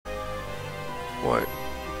What?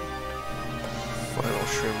 Final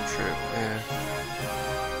shroom trip, yeah.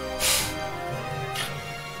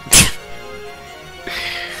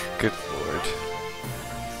 Good lord.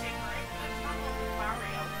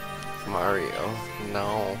 Mario?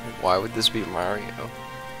 No. Why would this be Mario?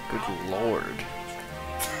 Good lord.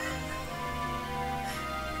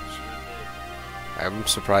 I'm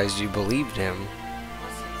surprised you believed him.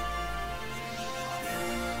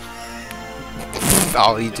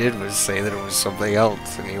 All he did was say that it was something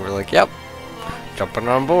else, and you were like, "Yep, jumping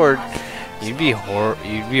on board." You'd be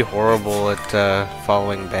horrible at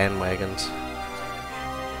following bandwagons.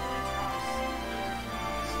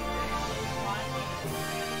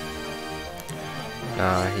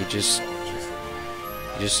 Nah, he just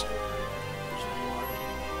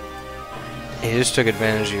took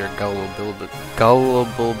advantage of your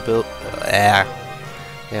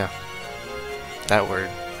yeah, that word.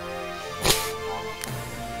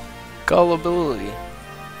 Gullibility.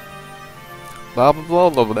 Blah blah blah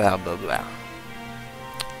blah blah blah blah.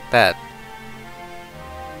 That.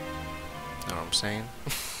 Know what I'm saying?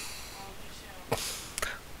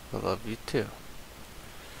 I love you too.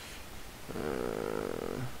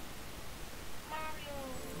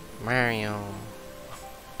 Mario.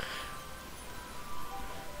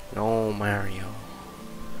 No, Mario.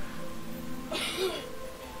 This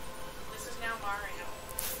is now Mario.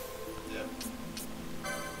 Yep.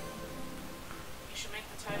 You should make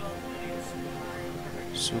the title of the video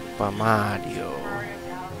Super Mario. Mario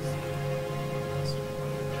Galaxy.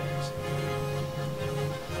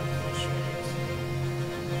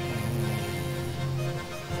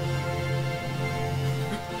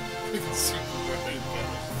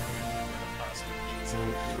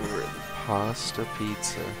 Pasta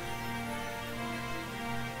pizza.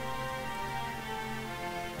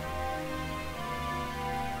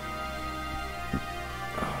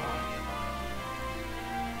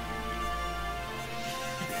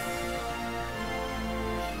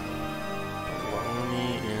 Bologna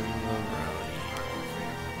in the brownie.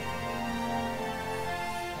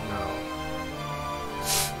 No.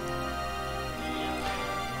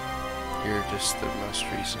 You're just the most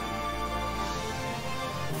recent.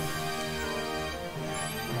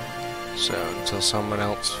 So until someone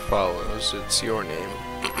else follows, it's your name.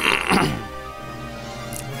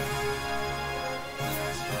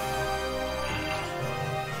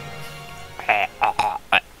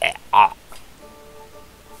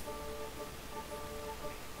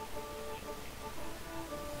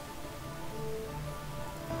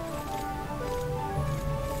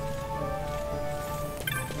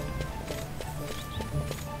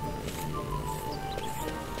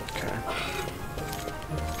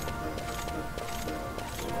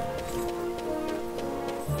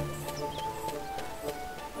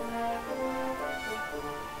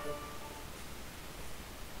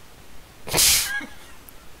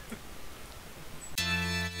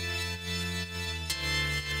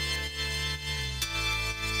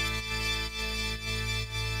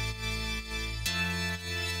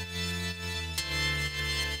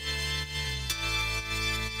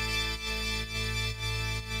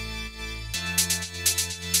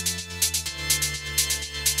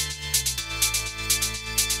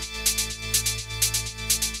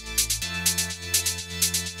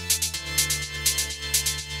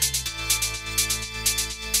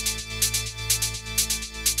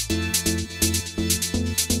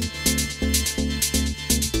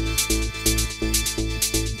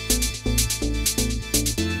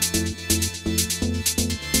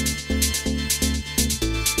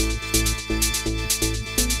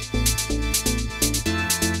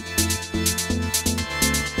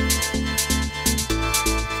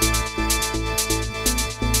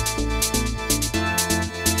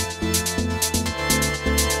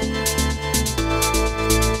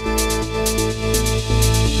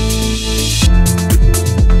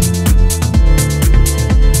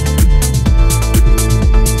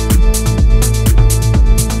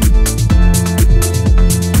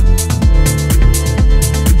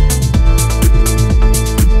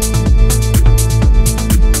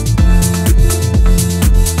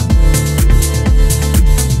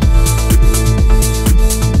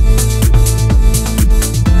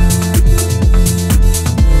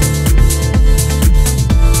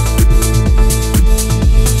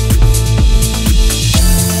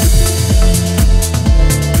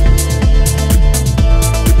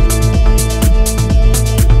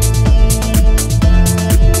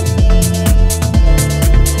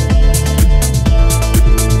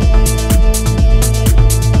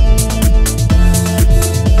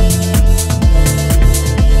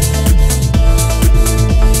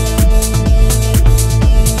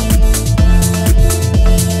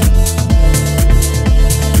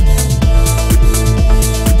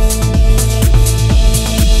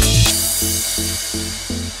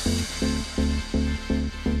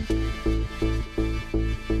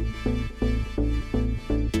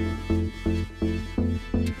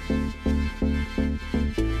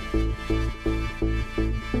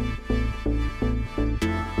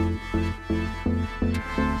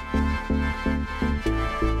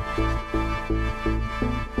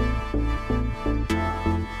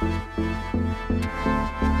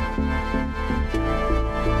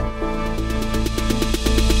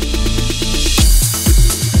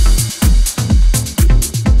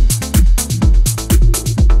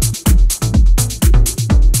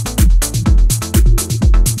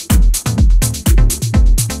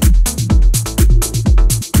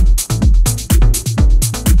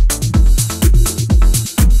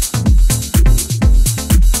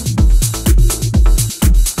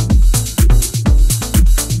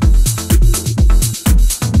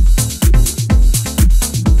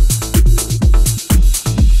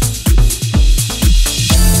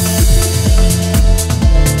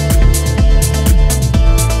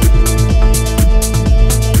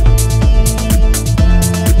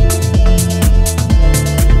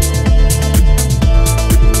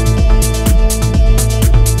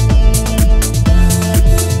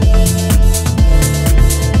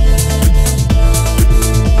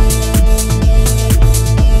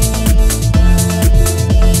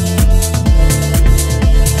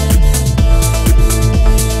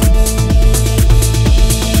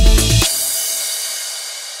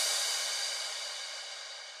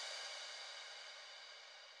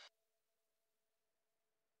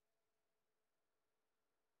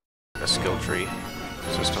 A skill tree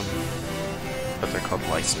system, but they're called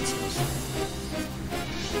licenses.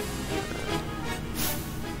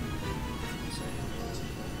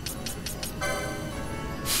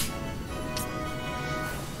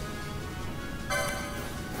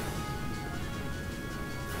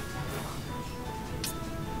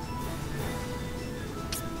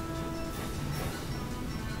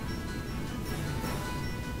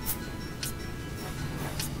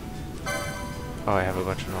 Oh, I have a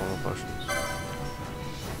bunch of normal potions.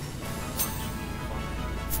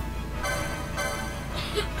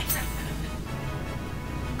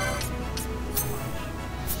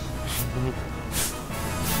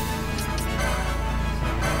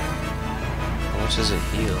 How much does it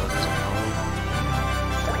heal? It doesn't help.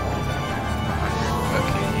 100.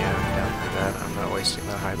 Okay, yeah, I'm down for that. I'm not wasting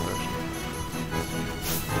that high potion.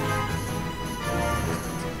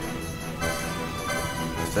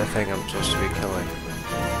 The thing I'm supposed to be killing.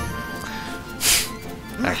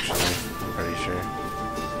 Actually, I'm pretty sure.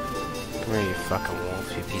 Come here, you fucking wolf,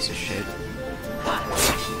 you piece of shit. Oh,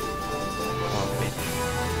 bitch.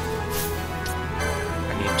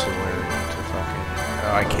 I need to learn to fucking...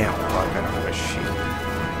 Oh, I can't block, I don't have a shield.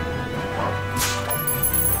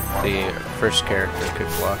 The first character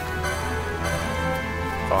could block.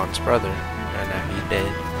 Vaughn's brother, and now he's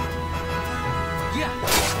dead.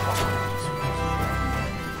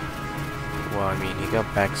 Well, I mean, he got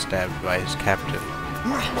backstabbed by his captain.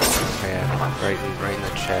 Yeah, right in the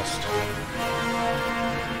chest.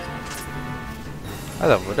 I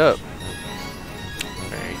leveled up.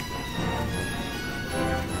 Right.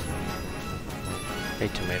 Hey,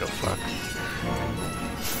 tomato fuck.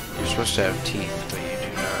 You're supposed to have teeth, but you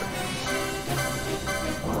do not.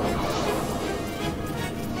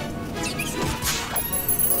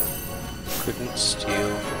 Couldn't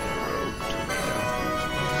steal from a rogue tomato.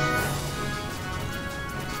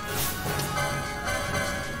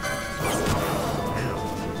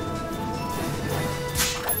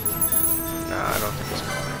 I don't think it's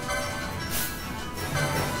gonna work.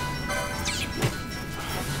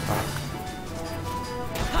 Fuck.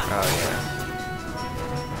 Oh yeah.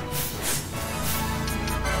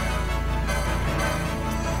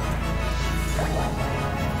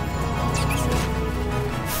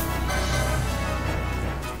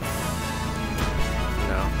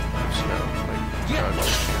 No, there's no like dodge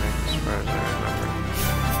mechanic as far as I remember.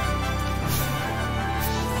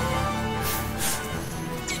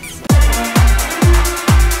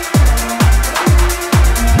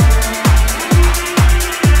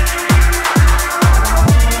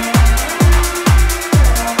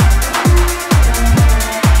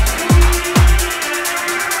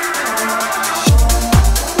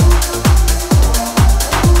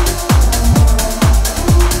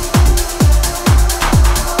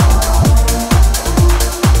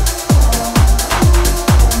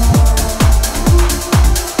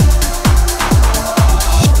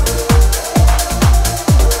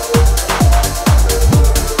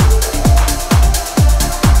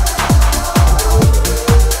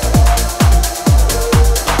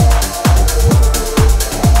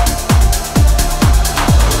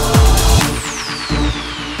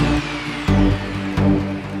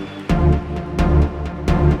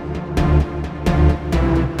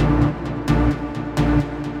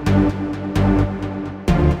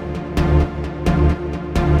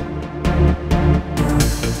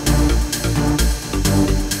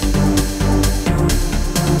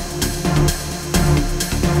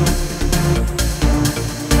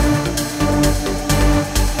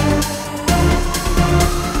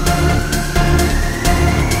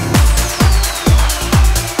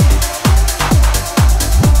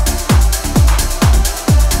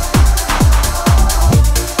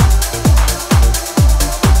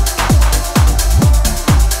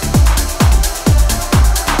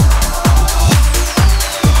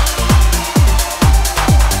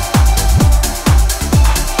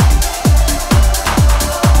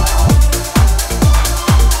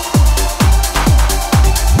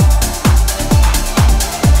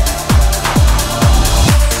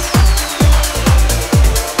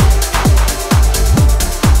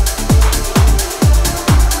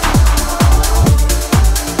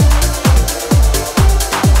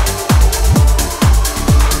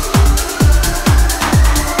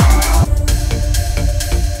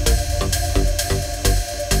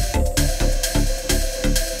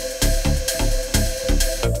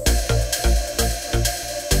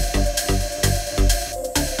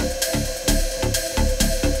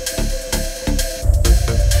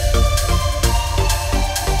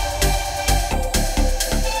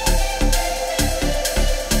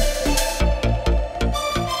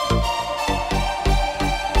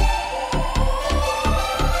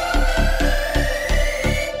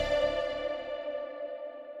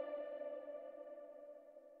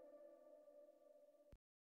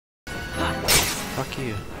 Fuck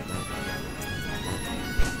you.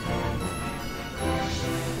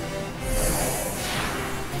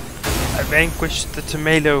 I vanquished the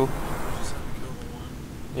tomato.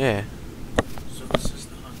 Yeah. So this is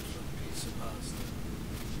the hunt for a piece of pasta.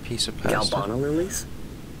 Piece of pasta. Galbana lilies?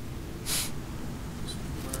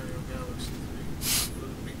 Mario Galaxy 3 for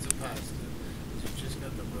the pizza pasta. You just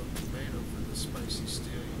got the roast tomato for the spicy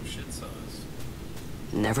stereo shit sauce.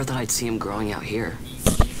 Never thought I'd see him growing out here.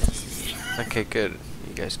 Okay, good.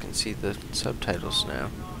 You guys can see the subtitles now.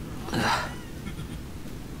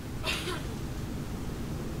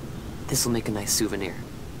 This'll make a nice souvenir.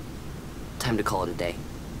 Time to call it a day.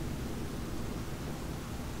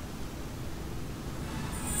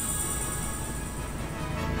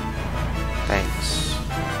 Thanks.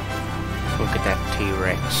 Look at that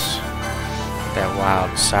T-Rex. That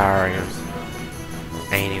wild saurian.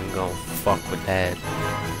 I ain't even gonna fuck with that.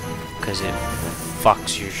 Cause it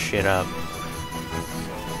fucks your shit up.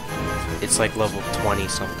 It's like level 20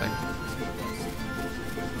 something.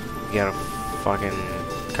 You gotta fucking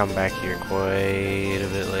come back here quite a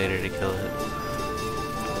bit later to kill it.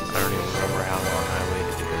 I don't even remember how long I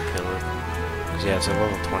waited to go kill it. Cause yeah, it's like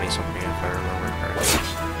level 20 something if I remember correctly.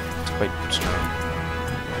 It's quite strong.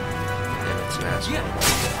 And it's an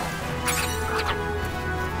asshole.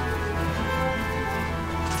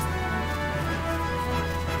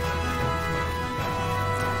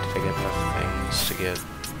 Did I get enough things to get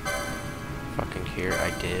fucking here? I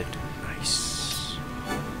did. Nice.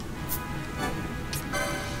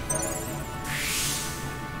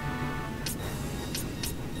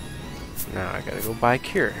 Now I gotta go buy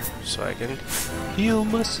cure so I can heal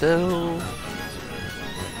myself.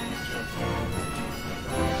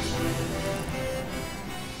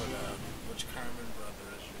 But which Carmen brother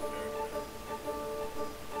is your character?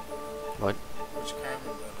 What? Which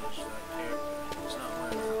Carmen brother is that character? He's not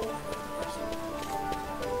wearing a helmet like the rest of them.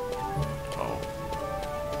 Oh.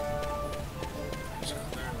 He's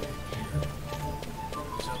clearly a gear.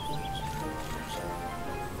 His outfit is very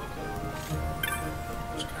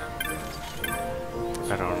Which Carmen brother is your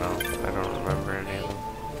character? I don't know. I don't remember any of them.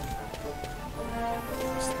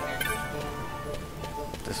 What's the character?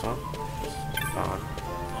 This one? Vaughn.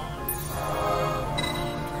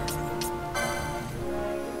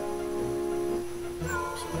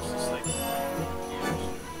 So this is like gears. How do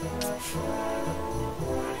you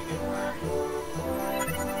get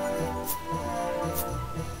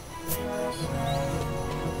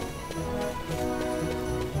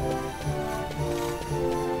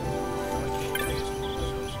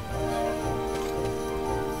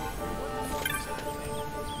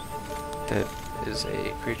That is a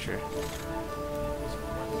creature.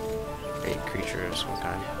 A creature of some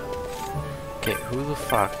kind. Okay, who the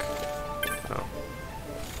fuck? Oh.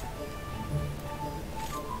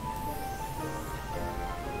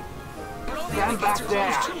 Stand back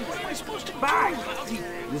there! Bang!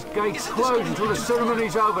 This gate's closed until the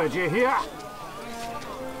ceremony's over, do you hear?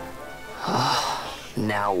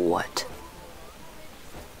 Now what?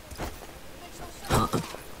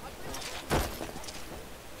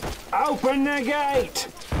 Open the gate!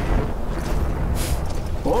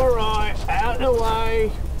 Alright, out the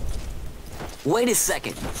way! Wait a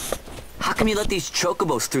second. How come you let these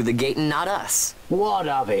chocobos through the gate and not us? What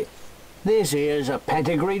of it? This here's a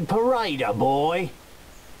pedigreed parader, boy.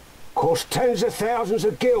 Cost tens of thousands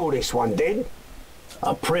of gil, this one did.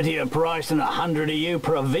 A prettier price than 100 of you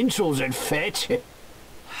provincials would fetch.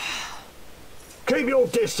 Keep your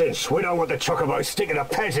distance. We don't want the chocobos sticking a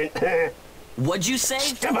peasant. What'd you say?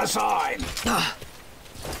 Step aside.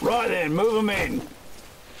 Right then, move them in.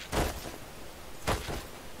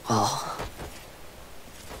 Oh.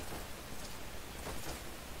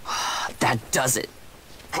 That does it.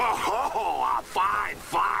 Ho ho ho! A fine,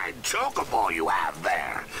 fine chocobo you have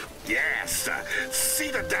there. Yes,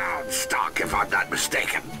 cedar down stock if I'm not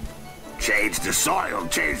mistaken. Change the soil,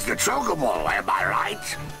 change the chocobo, am I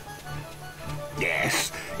right?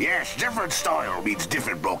 Yes, yes, different style means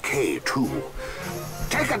different bouquet too.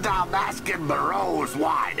 Take a Damascus Barreau's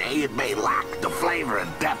wine, eh? It may lack the flavor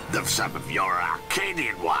and depth of some of your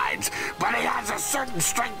Arcadian wines, but it has a certain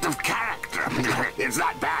strength of character. It's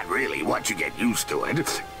not bad, really, once you get used to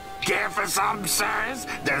it. Care for some, sirs?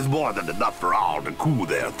 There's more than enough for all to cool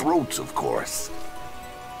their throats, of course.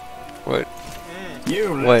 What?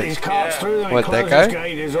 You let What? these carts through and What, close that guy? this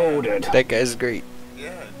gate is ordered. That guy's great.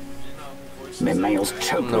 Yeah, voices My mail's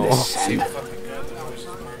choked No. with this sand. fucking good. The voices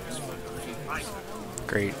Marcus fucking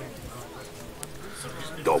Great.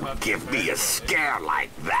 Don't give me a scare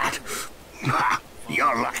like that.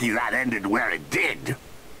 You're lucky that ended where it did.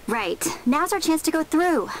 Right. Now's our chance to go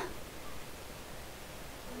through.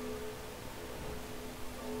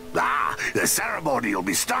 Ah, the ceremony will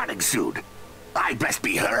be starting soon. I'd best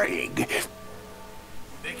be hurrying.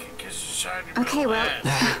 They can kiss the side of Okay, your well...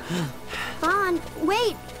 ass. Vaughn,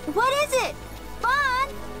 wait! What is it? Vaughn!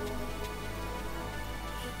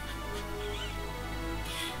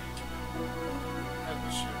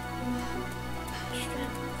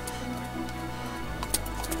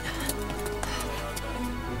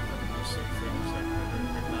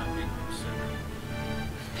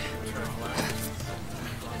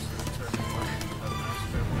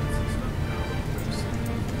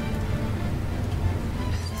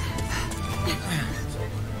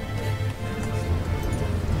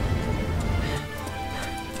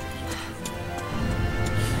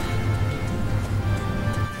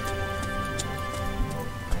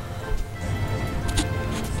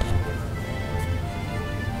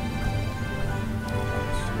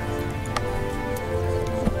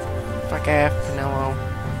 Fuck off, Canelo.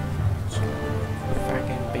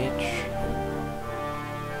 Fucking bitch.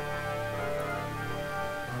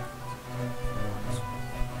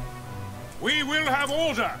 We will have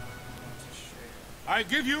order. I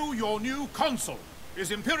give you your new consul,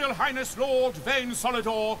 His Imperial Highness Lord Vane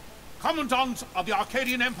Solidor, Commandant of the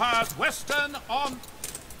Arcadian Empire's Western on...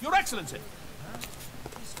 Your Excellency.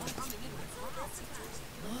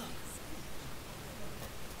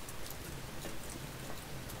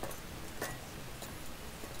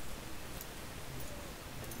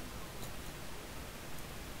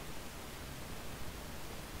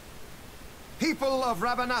 People of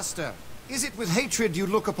Rabanastre, is it with hatred you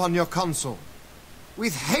look upon your consul?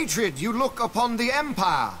 With hatred you look upon the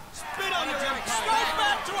Empire? Spit on the drink! Straight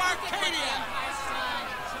back to Arcadia!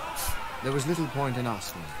 There was little point in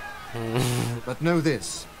asking. But know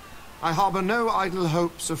this, I harbor no idle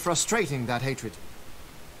hopes of frustrating that hatred.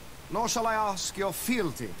 Nor shall I ask your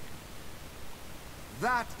fealty.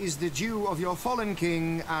 That is the due of your fallen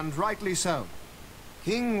king, and rightly so.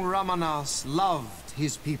 King Ramanas loved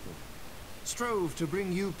his people, strove to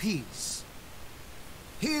bring you peace.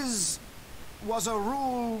 His was a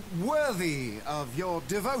rule worthy of your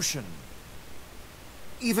devotion.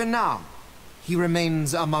 Even now, he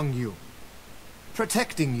remains among you,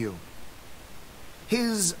 protecting you.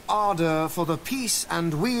 His ardor for the peace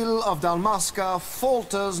and weal of Dalmasca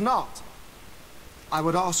falters not. I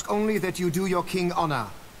would ask only that you do your king honor.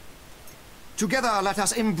 Together let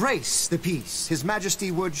us embrace the peace His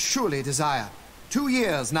Majesty would surely desire. 2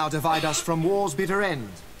 years now divide us from war's bitter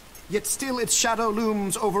end, yet still its shadow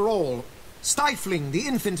looms over all, stifling the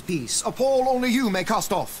infant peace a pall only you may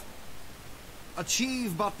cast off.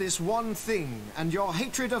 Achieve but this one thing, and your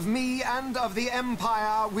hatred of me and of the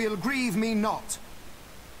Empire will grieve me not.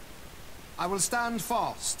 I will stand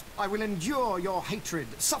fast. I will endure your hatred,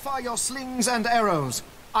 suffer your slings and arrows.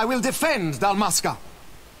 I will defend Dalmasca.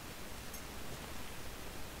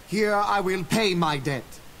 Here I will pay my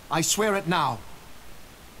debt. I swear it now.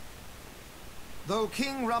 Though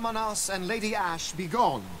King Ramanas and Lady Ash be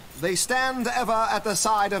gone, they stand ever at the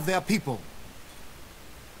side of their people.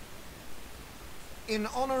 In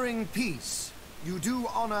honoring peace, you do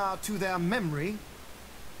honor to their memory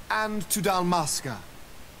and to Dalmasca.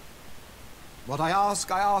 What I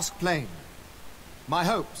ask plain. My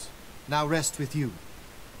hopes now rest with you.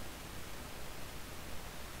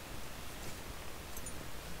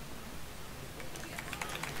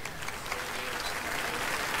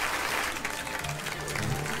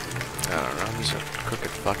 I don't know, he's a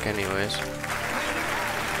crooked fuck anyways.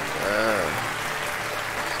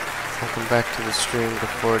 Welcome back to the stream,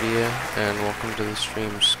 Defordia, and welcome to the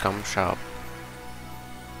stream, Scum Shop.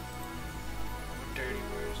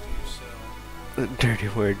 Dirty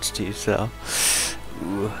words do you sell?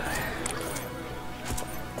 Ooh.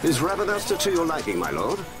 Is Rabanastre to your liking, my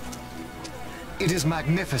lord? It is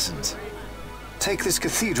magnificent. Take this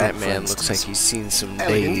cathedral, That man looks like he's seen some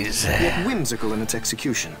elegant, days. yet whimsical in its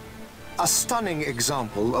execution. A stunning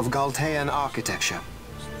example of Galtean architecture.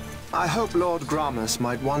 I hope Lord Gramus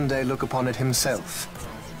might one day look upon it himself.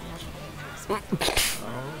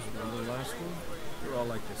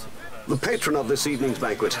 The patron of this evening's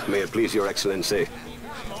banquet, may it please your excellency.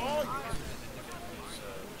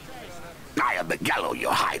 I am Miguelo,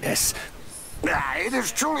 your highness. It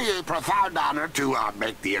is truly a profound honor to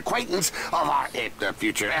make the acquaintance of our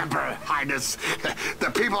future emperor, highness.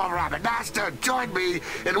 The people of Rabanastre join me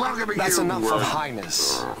in welcoming you. That's enough of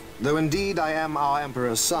highness. Though indeed I am our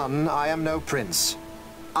emperor's son, I am no prince.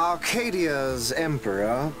 Arcadia's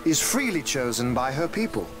emperor is freely chosen by her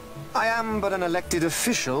people. I am but an elected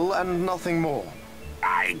official and nothing more.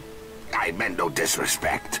 I meant no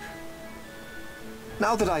disrespect.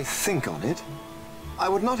 Now that I think on it, I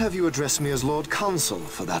would not have you address me as Lord Consul,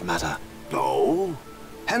 for that matter. No?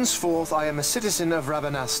 Henceforth, I am a citizen of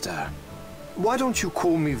Rabanastre. Why don't you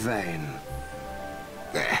call me Vane?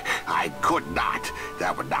 I could not.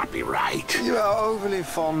 That would not be right. You are overly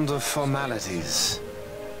fond of formalities.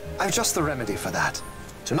 I've just the remedy for that.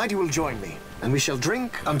 Tonight you will join me, and we shall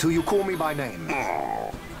drink until you call me by name.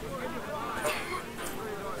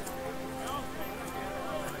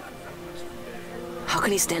 How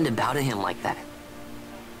can he stand about him like that?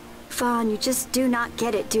 Vaughn, you just do not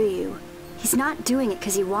get it, do you? He's not doing it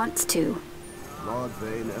because he wants to. Lord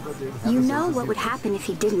Vane ever did have You a know sense what of would happen if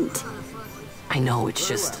he didn't. I know, it's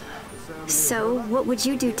just... So, what would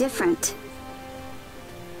you do different?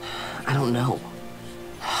 I don't know.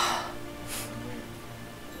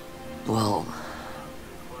 Well...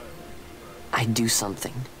 I'd do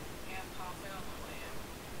something.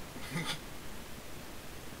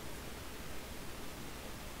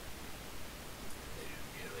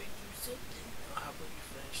 How about you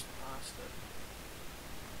finish the pasta?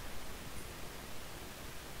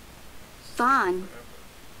 Vaughn.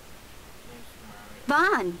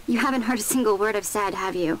 Vaughn, you haven't heard a single word I've said,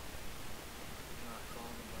 have you?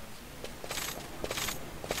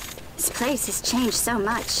 This place has changed so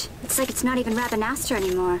much. It's like it's not even Rabanastre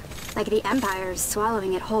anymore. Like the Empire is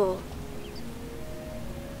swallowing it whole.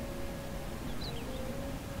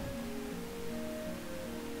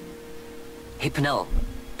 Hey, Penel,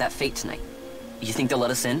 that fete tonight. You think they'll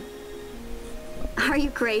let us in? Are you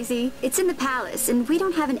crazy? It's in the palace, and we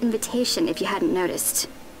don't have an invitation if you hadn't noticed.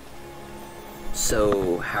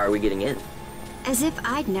 So, how are we getting in? As if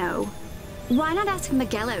I'd know. Why not ask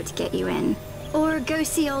Magello to get you in? Or go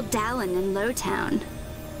see old Dallin in Lowtown?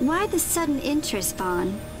 Why the sudden interest,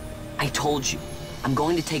 Vaughn? I told you, I'm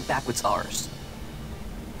going to take back what's ours.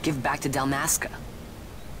 Give back to Dalmasca.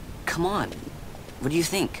 Come on, what do you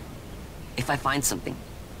think? If I find something,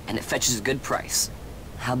 and it fetches a good price,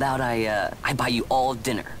 how about I buy you all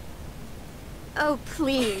dinner? Oh,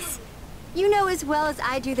 please. You know as well as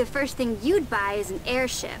I do the first thing you'd buy is an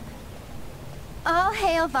airship. All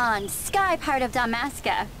hail Vaughn, sky part of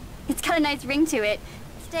Dalmasca. It's got a nice ring to it.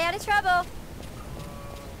 Stay out of trouble.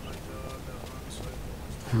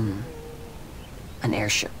 An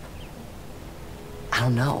airship. I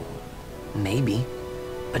don't know. Maybe.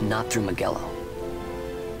 But not through Magello.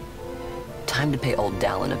 Time to pay old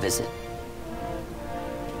Dallin a visit.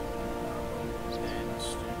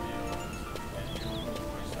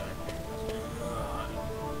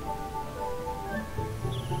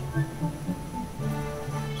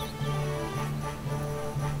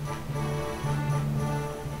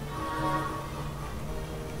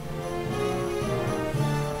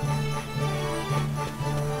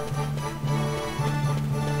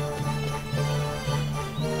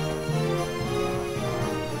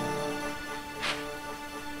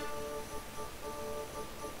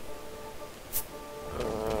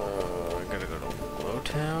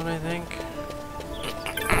 Town, I think.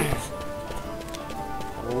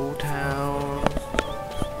 Old Town.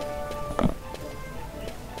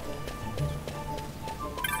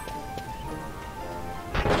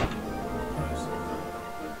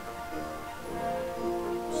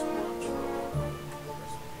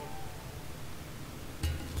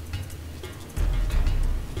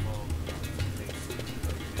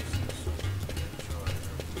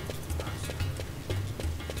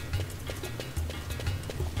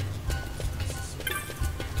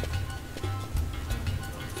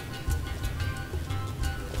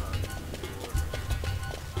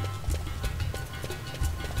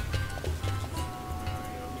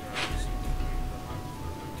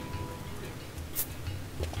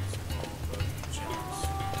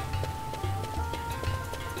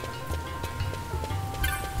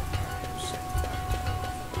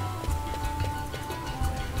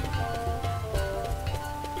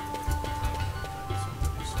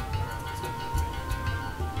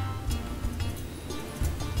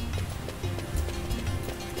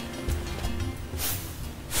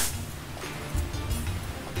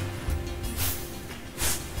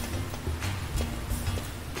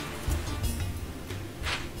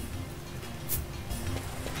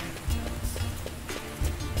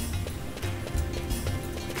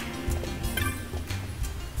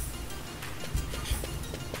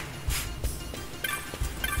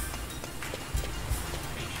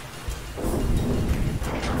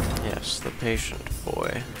 The patient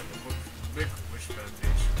boy. Make a wish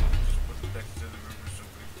foundation. Just put it next to the river so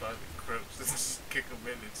we find the crows and just kick them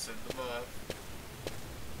in and send them off.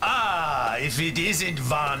 Ah, if it isn't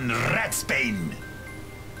Von Ratsbane.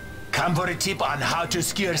 Come for a tip on how to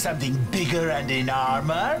secure something bigger and in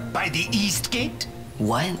armor by the East Gate?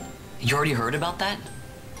 What? You already heard about that?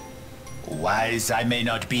 Wise I may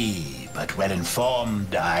not be, but well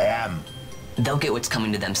informed I am. They'll get what's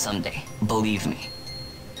coming to them someday, believe me.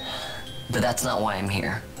 But that's not why I'm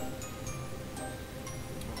here.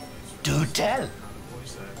 Do tell.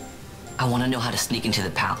 I want to know how to sneak into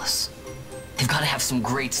the palace. They've got to have some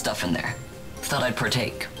great stuff in there. Thought I'd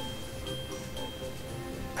partake.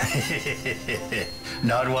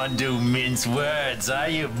 Not one to mince words, are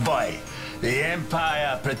you, boy? The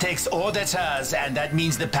Empire protects all that's hers, and that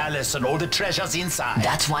means the palace and all the treasures inside.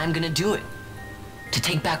 That's why I'm gonna do it. To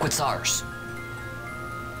take back what's ours.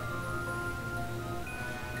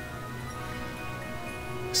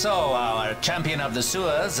 So, our champion of the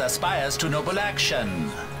sewers aspires to noble action.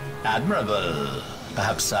 Admirable.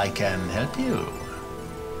 Perhaps I can help you.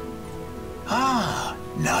 Ah,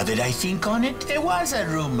 now that I think on it, there was a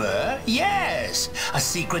rumor. Yes, a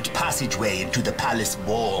secret passageway into the palace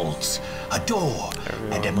walls. A door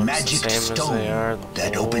and a magic stone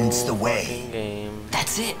that opens the way.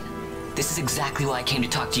 That's it. This is exactly why I came to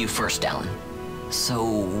talk to you first, Alan.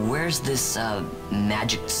 So, where's this,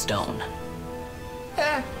 magic stone?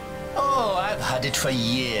 Oh, I've had it for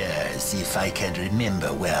years, if I can remember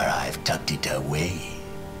where I've tucked it away.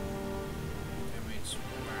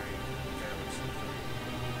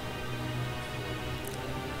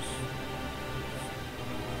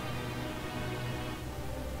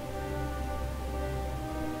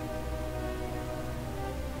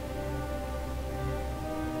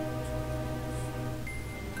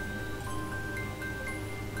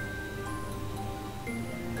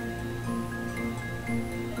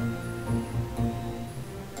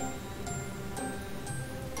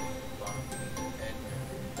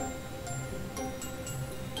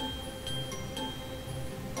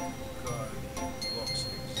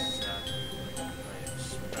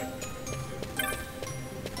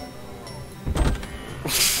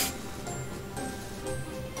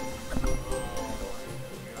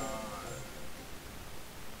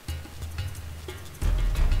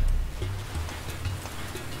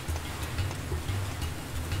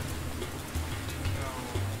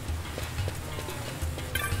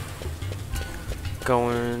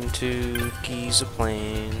 Going to Giza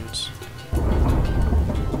Plains.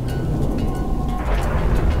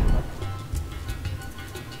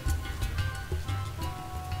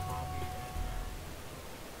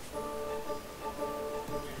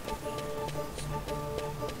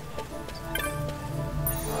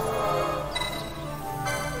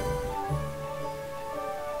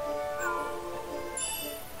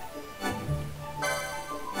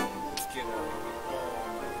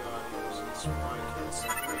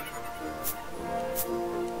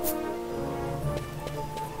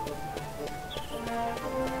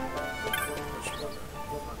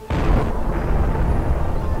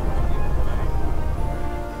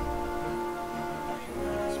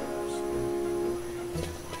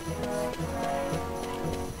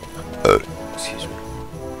 Excuse me.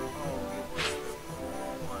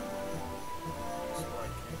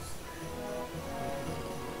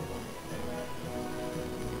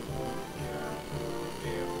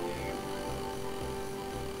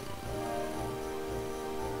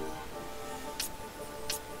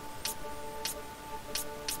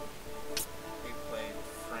 We played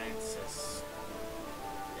Francis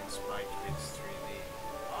in Spy Kids 3D.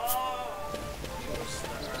 Oh! He was the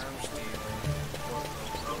arms dealer for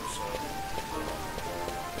Rosa.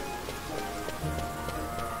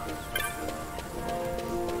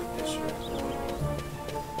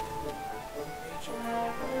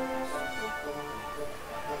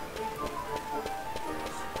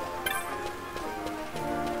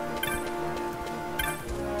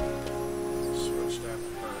 Switched up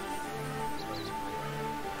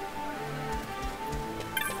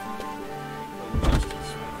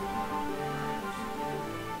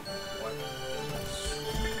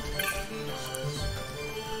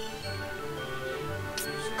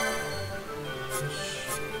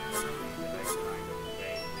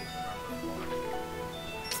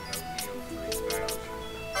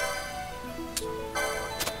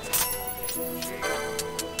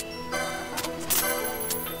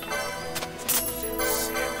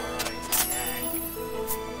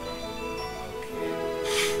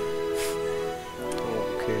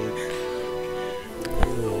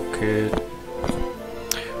Kid.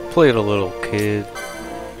 Played a little kid.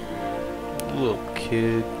 Little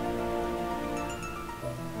kid.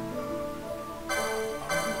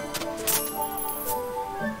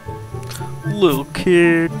 Little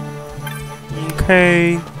kid.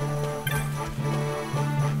 Okay.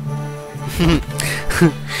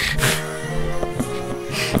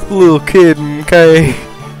 Little kid, okay.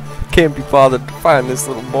 Can't be bothered to find this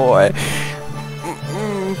little boy.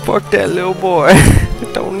 Fuck that little boy.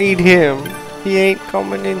 Don't need him. He ain't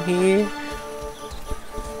coming in here.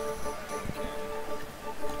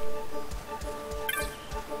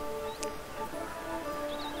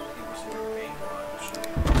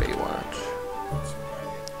 Baywatch.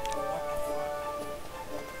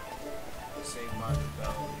 Saved my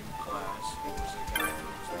rebellion in class. He was a guy who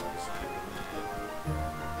was the designer of the man.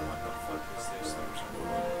 What the fuck is this? There's a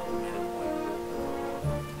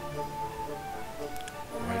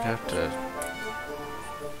Might have to.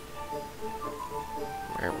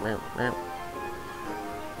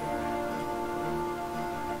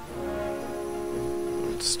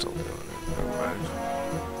 It's still doing it. Never mind.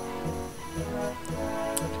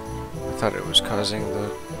 I thought it was causing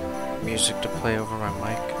the music to play over my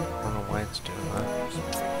mic. I don't know why it's doing that.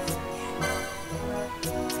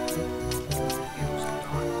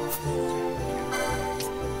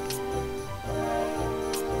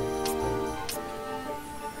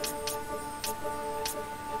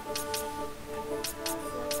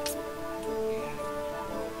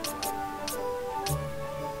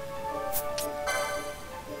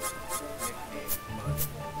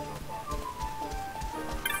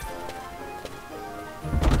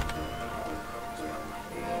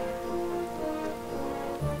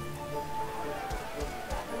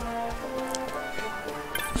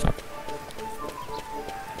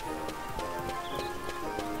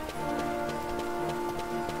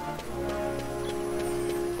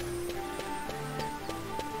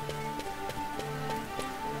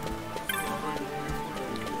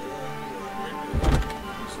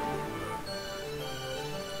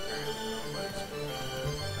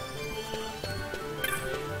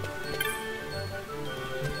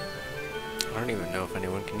 I don't even know if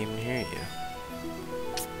anyone can even hear you.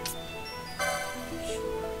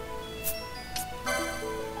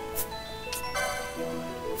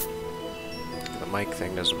 The mic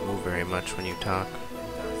thing doesn't move very much when you talk.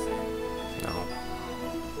 No.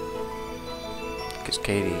 Because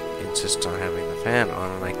Katie insists on having the fan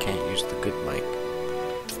on and I can't use the good mic.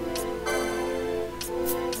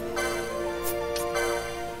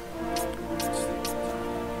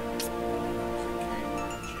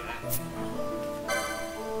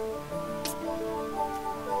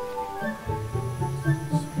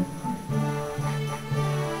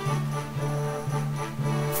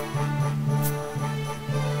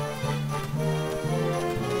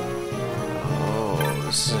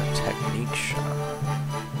 This is a technique shop.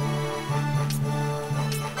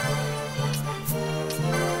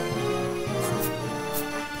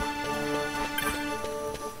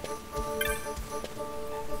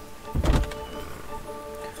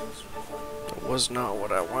 It was not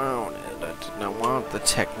what I wanted. I did not want the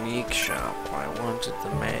technique shop. I wanted the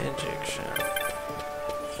magic shop.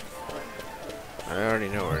 I already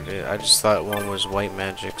know where it is. I just thought one was white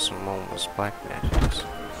magics and one was black magics.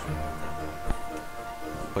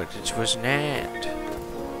 But it was not. It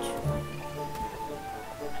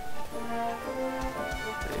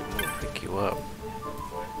won't pick you up.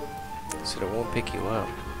 I said it won't pick you up.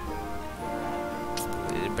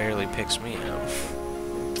 It barely picks me up.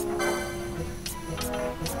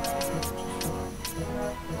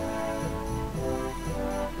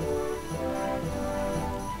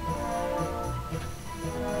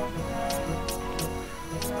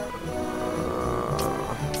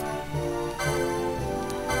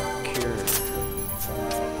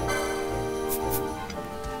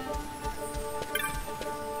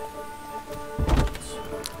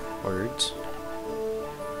 Words.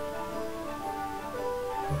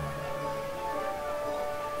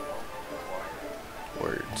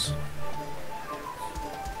 Words.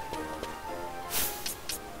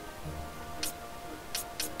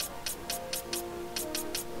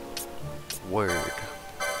 Word.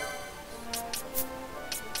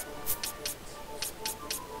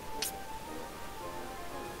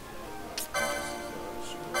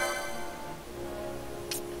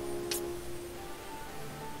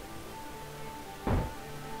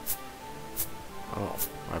 Oh,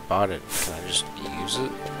 I bought it. Can I just use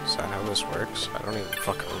it? Is that how this works? I don't even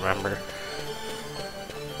fucking remember.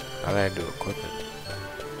 How did I do equip it?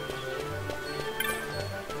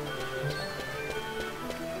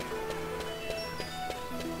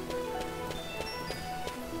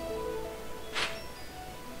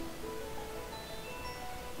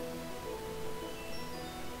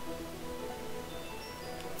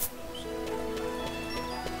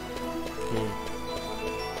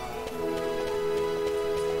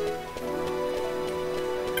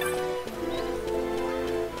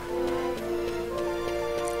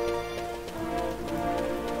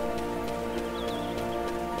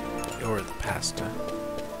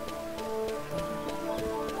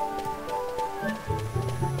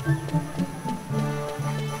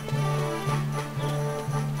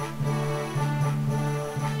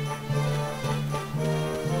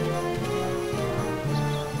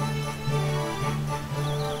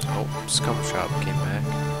 Scum Shop came back.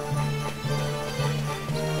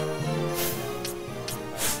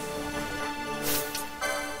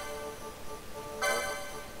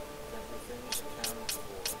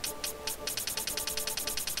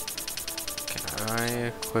 Can I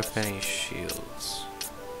equip any shields?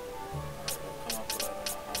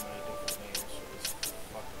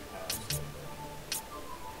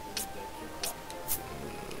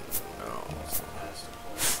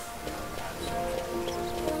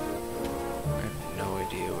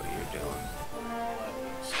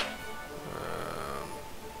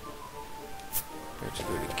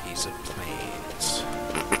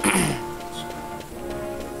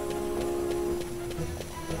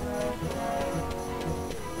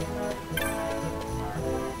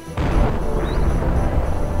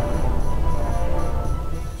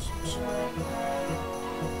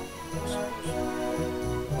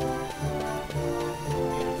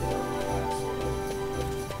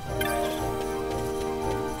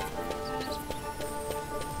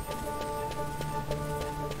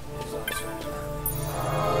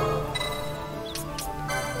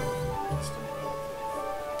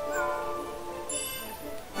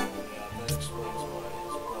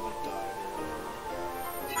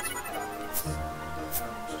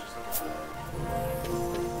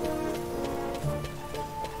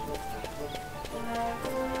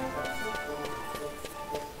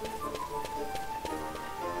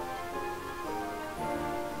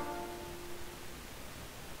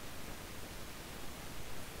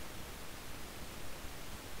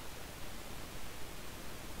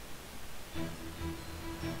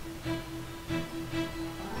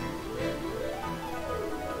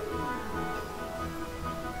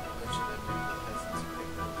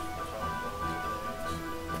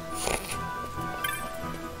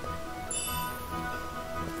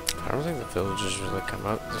 I don't think the villagers really come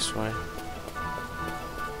out this way.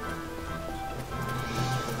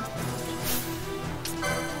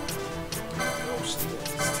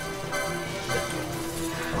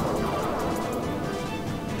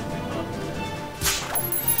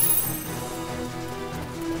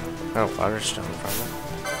 Oh, Firestone from it.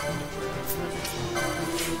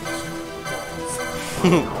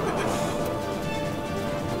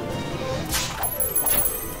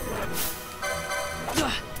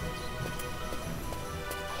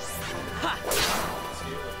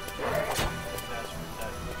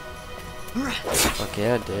 Fuck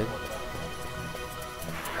yeah, it did.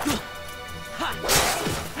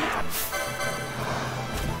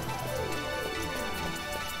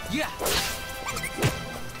 Yeah.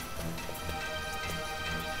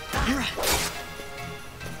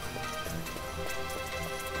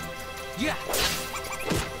 Yeah.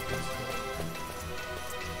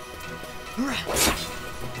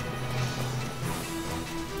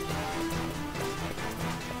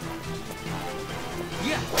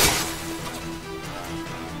 Yeah.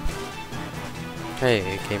 Hey,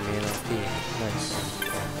 it gave me an LP. Nice.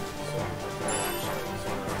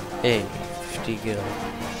 Hey, 50 gil.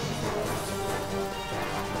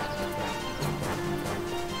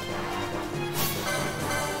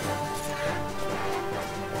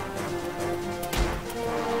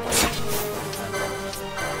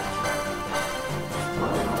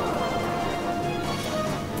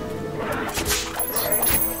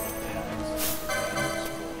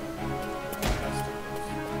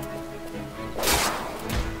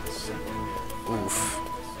 Oof.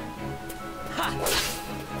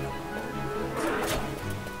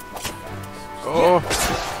 Oh.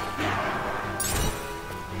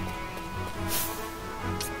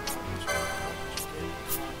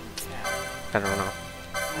 I don't know.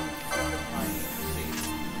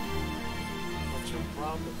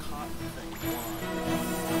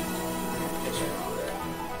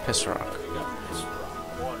 Piss rock.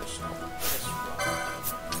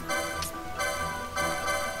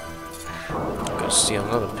 Go steal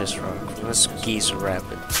another piss rock from this geezer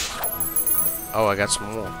rabbit. Oh, I got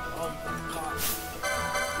some more.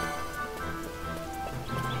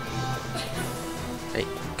 Hey,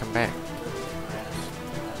 come back.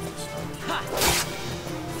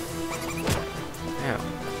 Ow.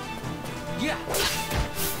 Yeah.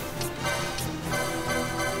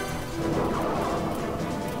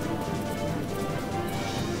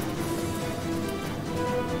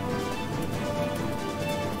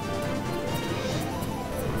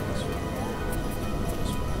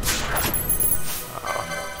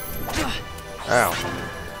 Ow.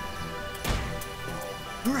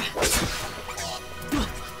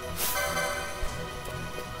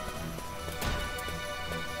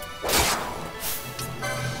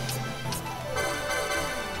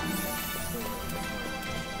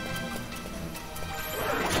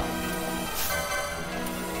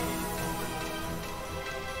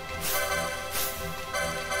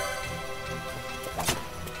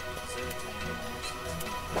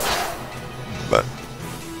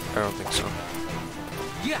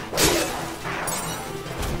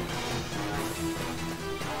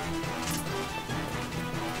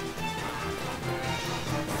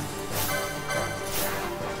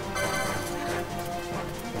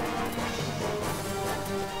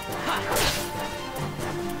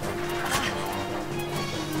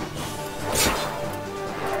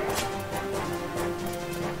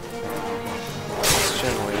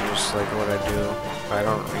 just like what I do. I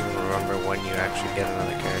don't even remember when you actually get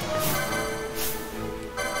another character.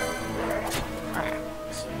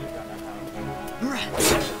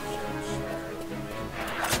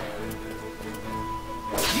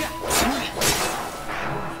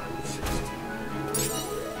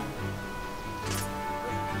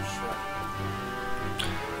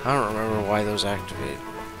 I don't remember why those activate.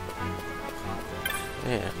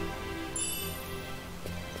 Yeah.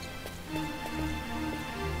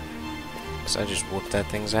 Cause I just whooped that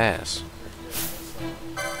thing's ass.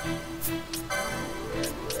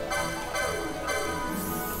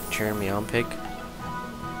 Cheering me on, pig?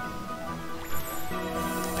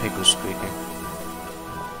 Pig was squeaking.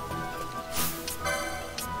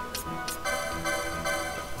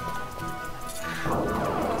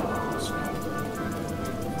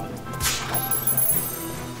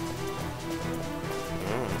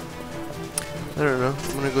 I don't know.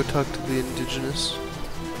 I'm gonna go talk to the indigenous.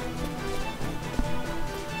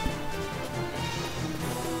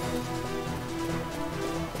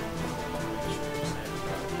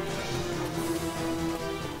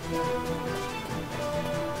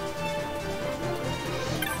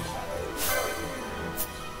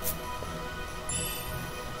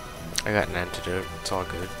 I got an antidote. It's all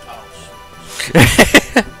good.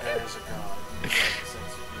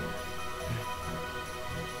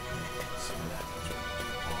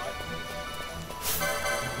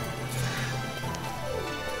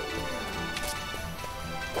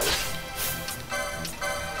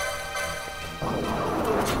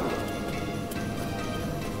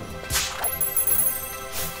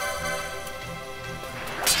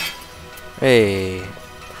 Hey, I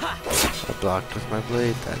blocked with my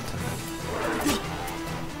blade that time.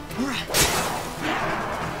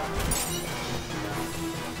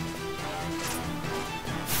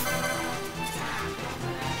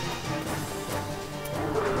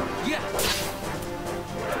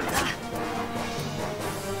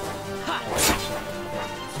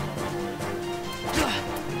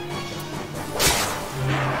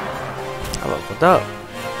 I leveled up.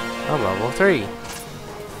 I'm level 3.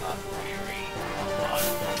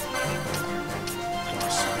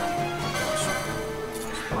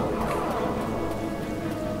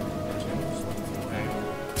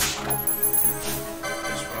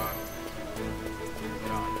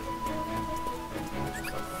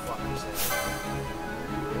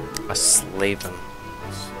 A slaven.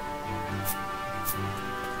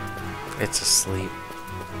 It's asleep.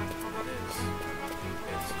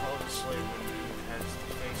 It's called a slave when it has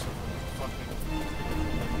the face of a fucking...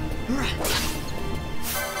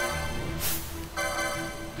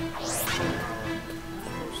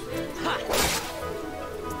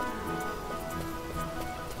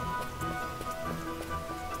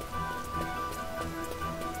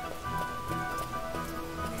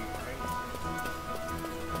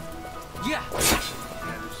 Yeah.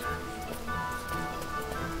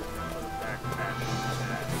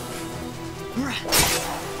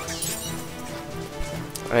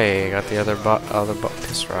 Hey, I got the other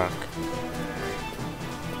piss rock.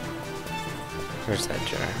 Where's that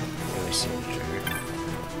jar? Let me see the jar.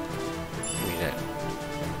 Give me that.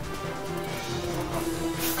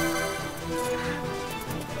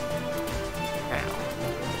 Ow.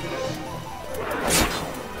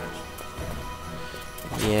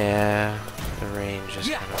 Yeah, the range is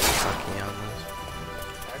kind of fucky on this.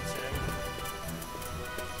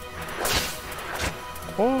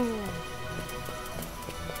 Oh.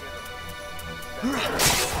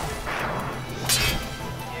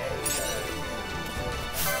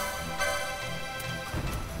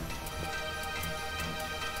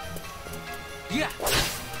 Yeah.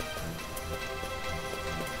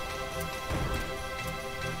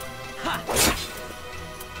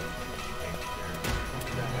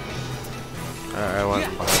 I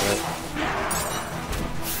wasn't behind it.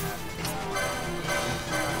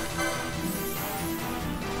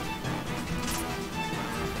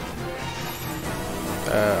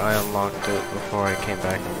 I unlocked it before I came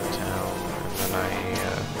back into town, and then I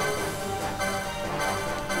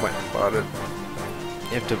went and bought it.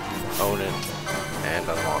 You have to own it and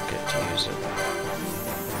unlock it to use it.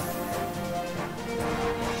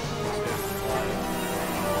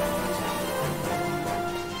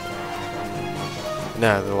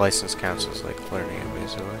 No, the license counts as like learning it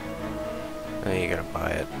basically. And then you gotta buy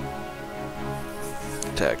it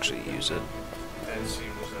to actually use it.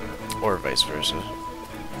 Or vice versa.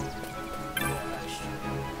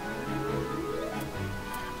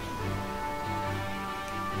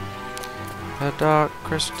 A dark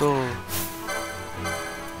crystal.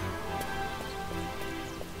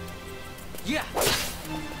 Yeah.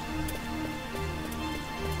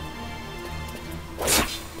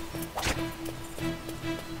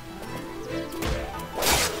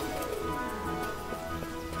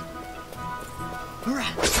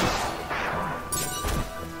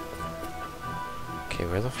 Okay,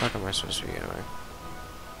 where the fuck am I supposed to be going?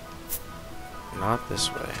 Not this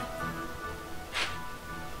way.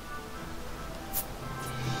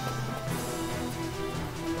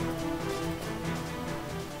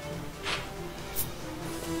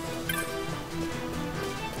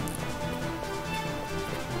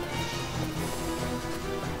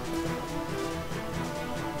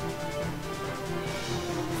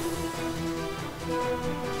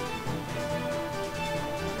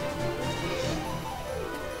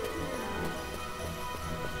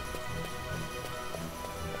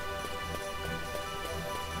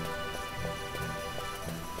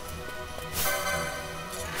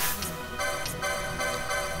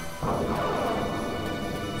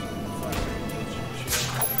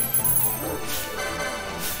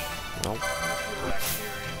 Nope.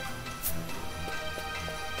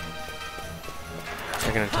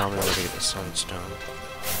 They're gonna tell me where to get the sunstone.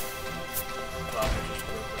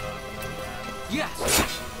 Yes.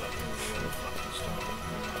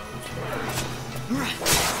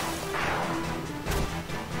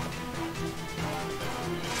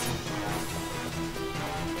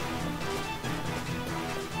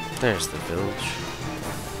 There's the village.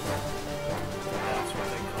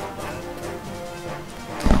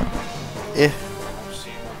 Eh. I've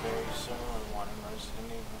seen a very similar one in Resident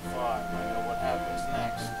Evil 5. I know what happens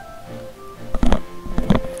next.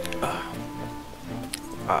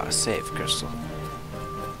 Save crystal.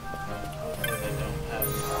 Hopefully they don't have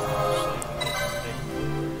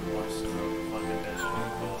worse than fucking Resident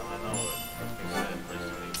Evil, and I know it. Like I said,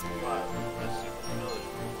 Resident Evil 5, Resident Evil Village.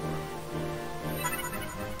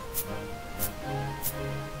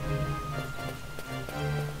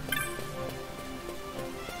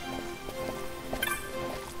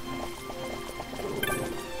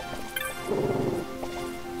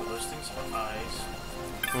 Those things have eyes.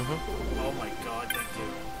 Oh my god, they do.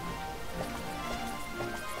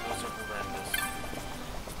 Those are horrendous.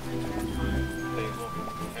 They look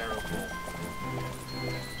terrible.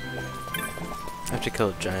 I have to kill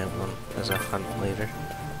a giant one as a hunt later.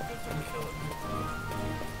 Kill it.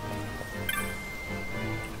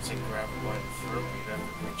 I'd say grab him by the throat, you'd have to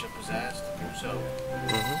reach up his ass to do so.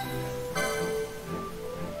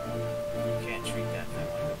 You can't treat that thing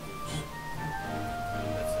like a goose.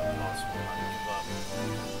 That's impossible not to give up.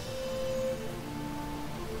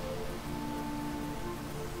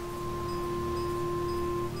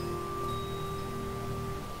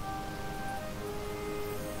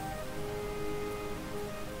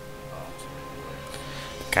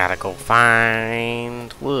 Gotta go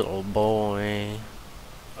find little boy.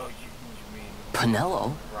 Oh, you mean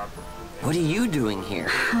Pinello? Robert? What are you doing here?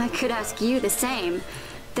 I could ask you the same,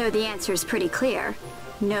 though the answer is pretty clear.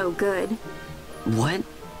 No good. What?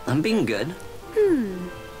 I'm being good.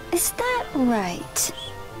 Is that right?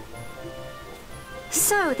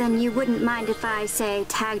 So then you wouldn't mind if I, say,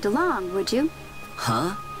 tagged along, would you?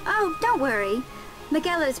 Huh? Oh, don't worry.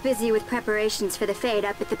 Miguelo's busy with preparations for the fete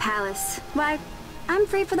up at the palace. Why, I'm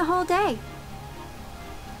free for the whole day.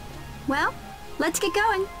 Well, let's get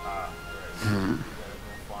going. I'm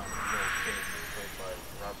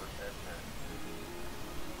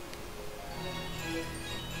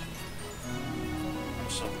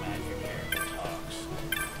so mad your character talks.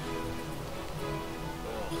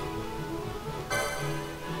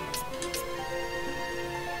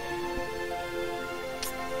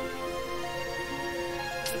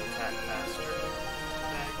 Attack faster.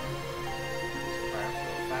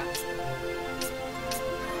 Faster.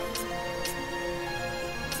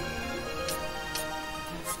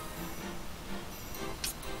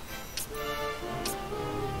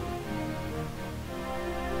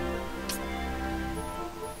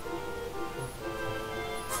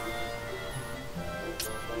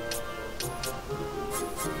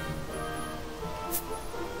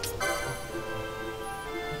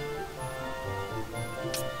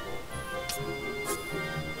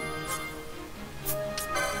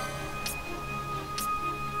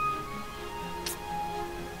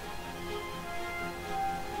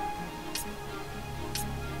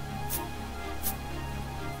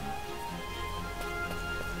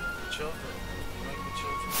 Children. Make the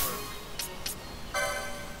children work.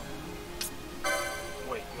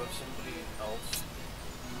 Wait, you have somebody else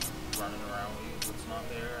running around with you that's not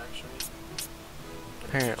there, actually? Or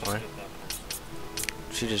did you just Apparently. get that person?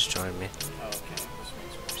 She just joined me. Oh, okay. This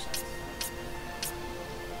makes more sense.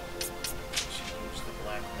 She used the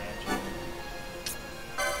black magic.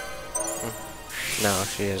 No,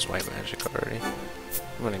 she has white magic already.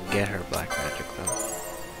 I'm gonna get her black magic though.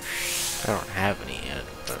 I don't have any yet,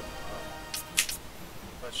 but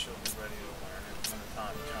But she'll be ready to learn it when the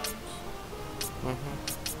time comes.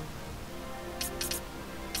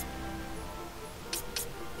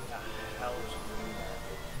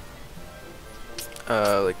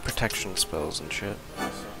 Like protection spells and shit.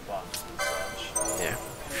 Yeah.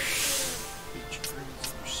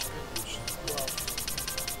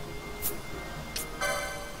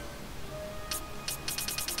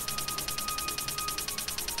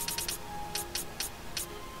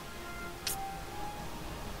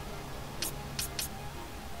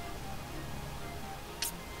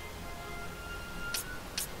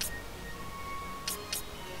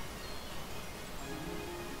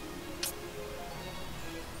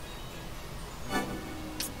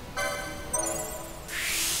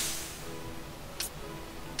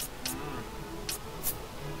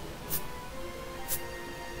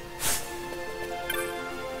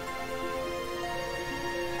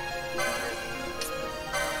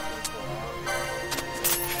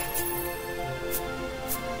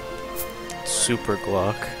 Super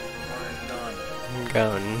Glock.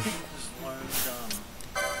 Gun.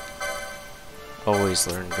 Always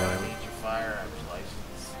learn gun. Need your firearms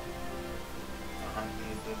license.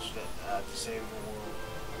 To save the world.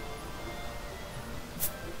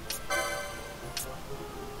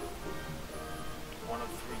 One of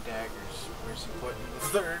 3 daggers. Where's he putting the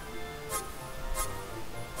 3rd?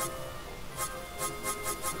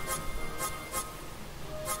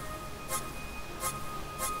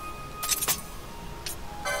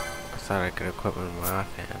 I thought I could equip it with my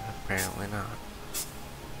offhand. Apparently not.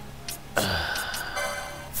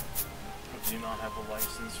 Do you not have a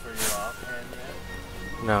license for your offhand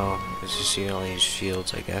yet? No, it's just you only use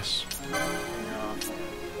shields, I guess. Your offhand.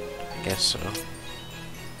 I guess so. What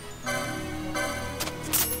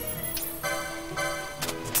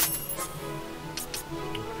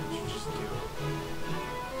did you just do?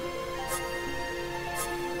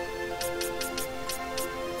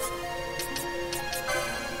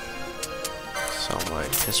 So my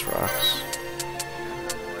piss rocks.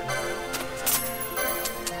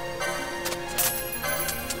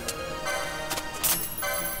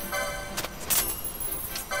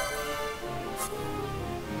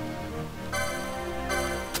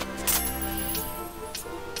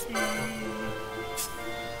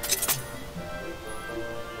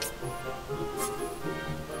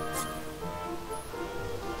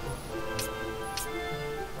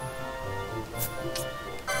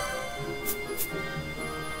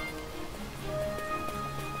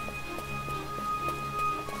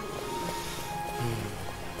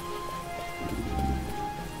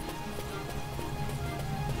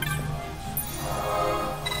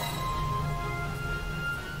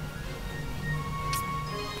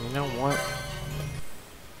 You know what?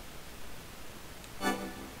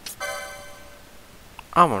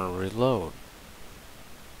 I'm gonna reload.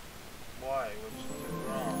 Why? What did you do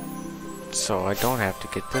wrong? So I don't have to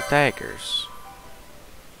get the daggers.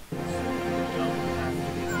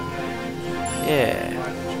 Yeah.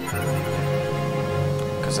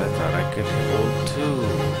 Because I thought I could hold 2.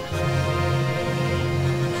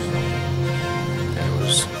 And it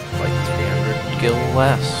was like 300 gil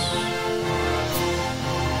less.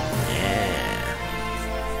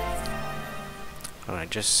 I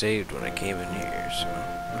just saved when I came in here, so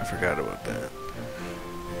I forgot about that.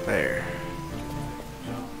 There.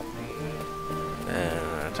 And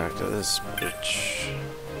I talked to this bitch.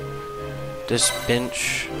 This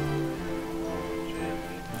bench.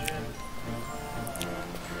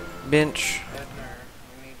 Bench.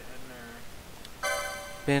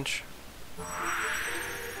 Bench.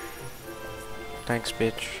 Thanks,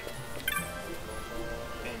 bitch.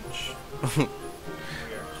 Bench.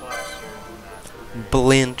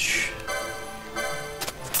 Blinch.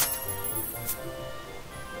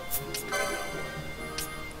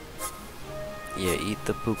 Yeah, eat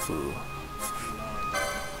the poo-poo.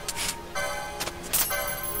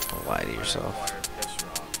 Don't lie to yourself.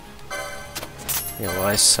 Yeah, well,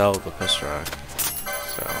 I sell the piss rock,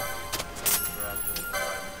 so.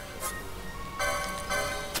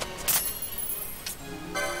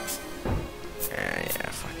 Yeah,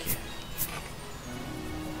 fuck you.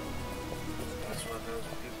 That's what those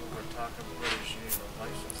people were talking British. You need a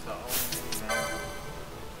license to own, man.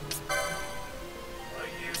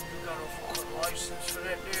 Like you got a fucking license for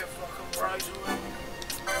that damn fucking prize.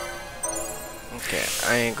 Okay,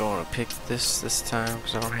 I ain't gonna pick this time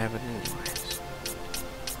because I don't have it anyways.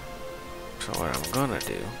 So what I'm gonna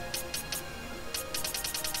do,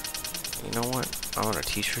 you know what? I'm gonna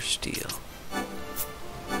teach her steal.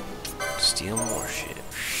 Steal more shit.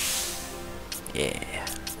 Yeah.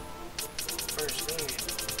 First aid.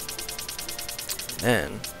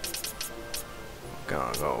 Then I'm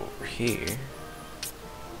gonna go over here.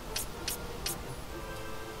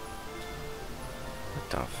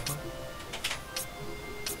 the fuck?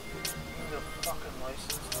 You need a fucking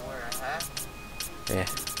license to wear a hat? Yeah.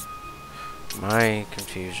 My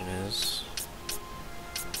confusion is...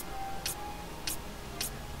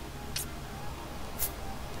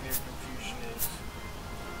 Your confusion is...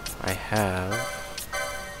 I have...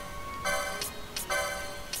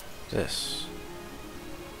 this.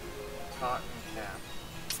 Cotton cap.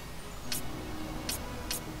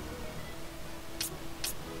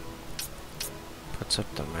 Puts up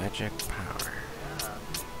the magic power. Yeah,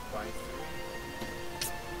 by 3.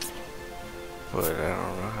 But I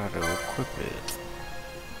don't know how to equip it.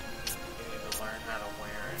 You need to learn how to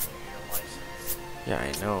wear it for your license. Yeah,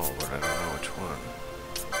 I know, but I don't know which one.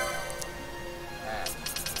 Hat.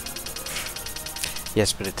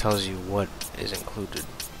 Yes, but it tells you what is included.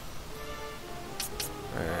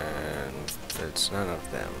 And it's none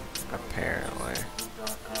of them, apparently. We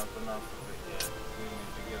don't have enough of it yet. We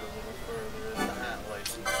need to get a little further in the hat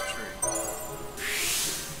license tree.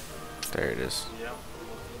 There it is. Yep,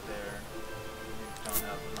 look there. You don't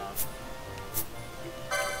have enough.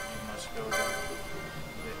 You must go to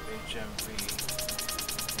the HMV.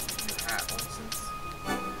 Your hat license.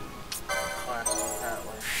 Class 2 hat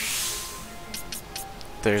license.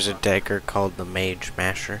 There's a dagger called the Mage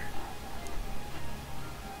Masher.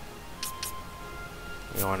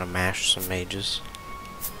 You want to mash some mages?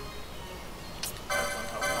 Depends on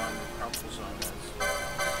how fine the crumple zone is.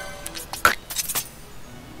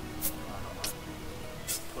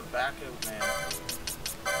 Put back out, man.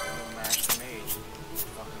 Don't mash the mage.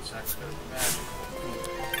 Fucking sex gotta be magical.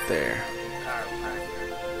 There. Chiropractor.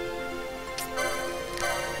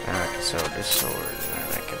 Now I can sell this sword and then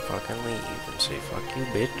I can fucking leave and say fuck you,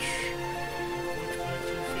 bitch.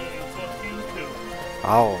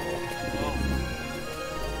 Oh.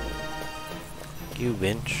 You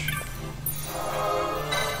bitch.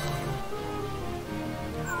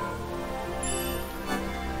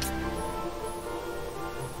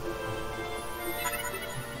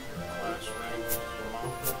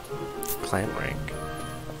 Clan rank.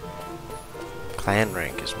 Clan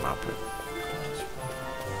rank is Moppet.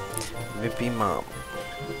 Mippy Mop.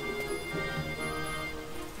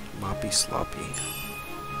 Moppy Sloppy.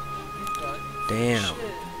 Damn.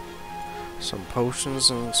 Some potions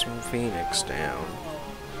and some phoenix down.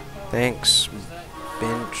 Thanks,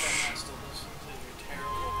 bench.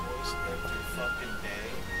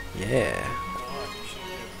 Yeah.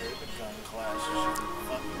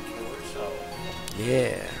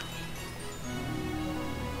 Yeah.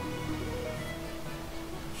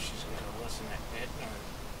 She's gonna listen to Edna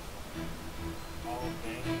all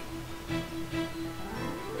day.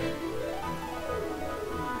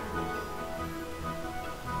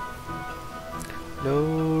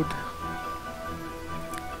 Load.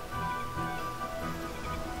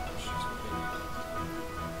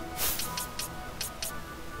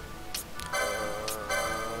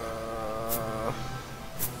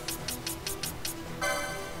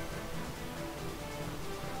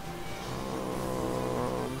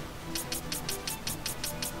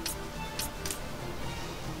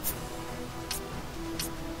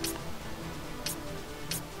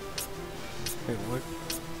 Wait, what?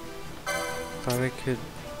 Thought I could.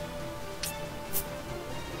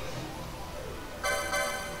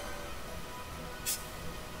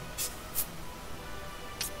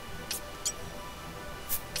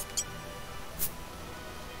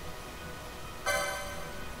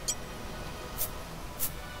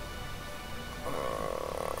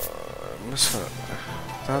 I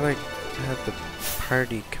thought I had the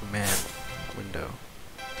party command window.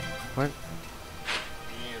 What?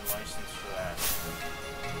 You need a license for that.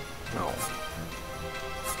 No.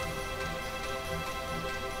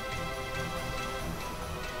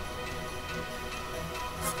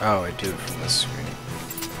 Oh, I do it from this screen.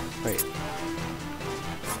 Wait.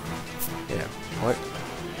 Yeah, what?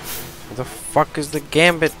 Where the fuck is the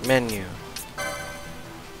Gambit menu?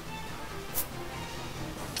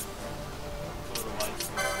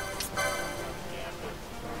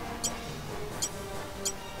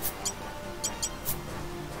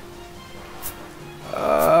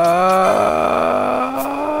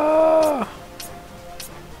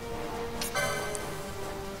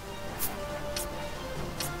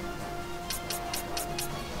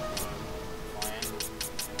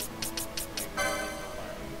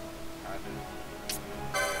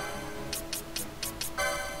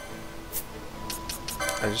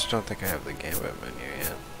 I just don't think I have the Gambit menu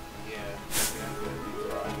yet.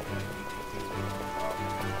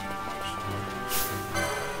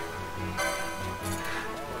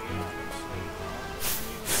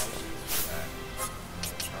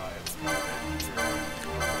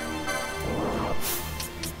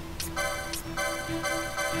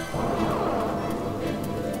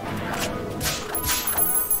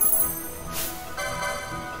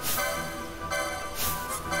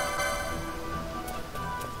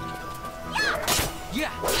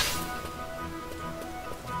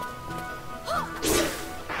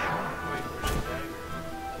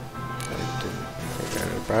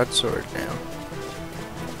 broadsword now.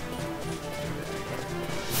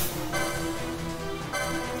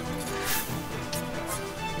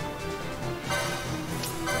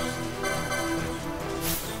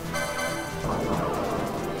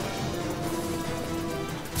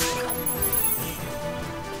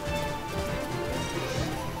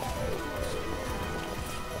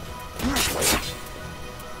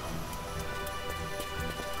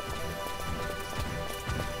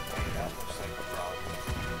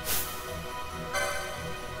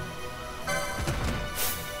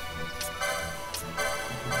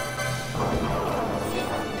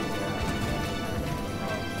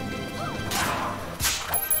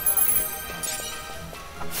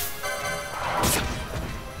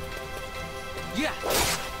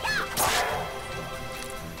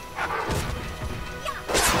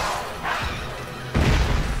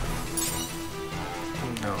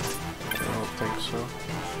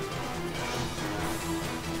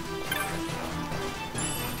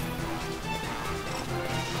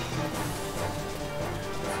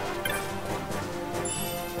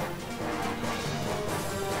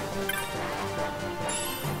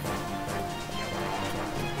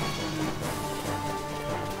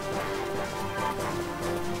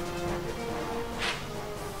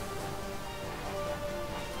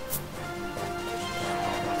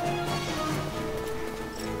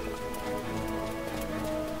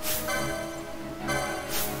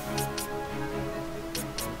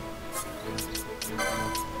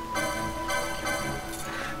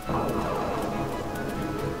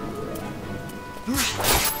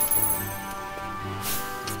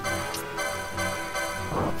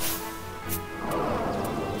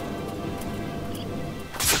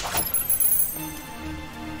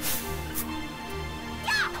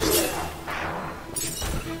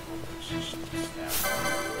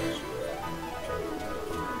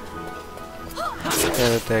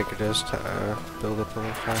 Yeah, the dagger does build up a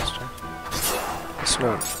little faster. It's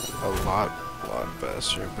not a lot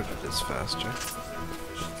faster, but it is faster.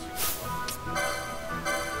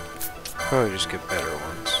 Probably just get better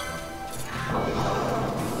ones.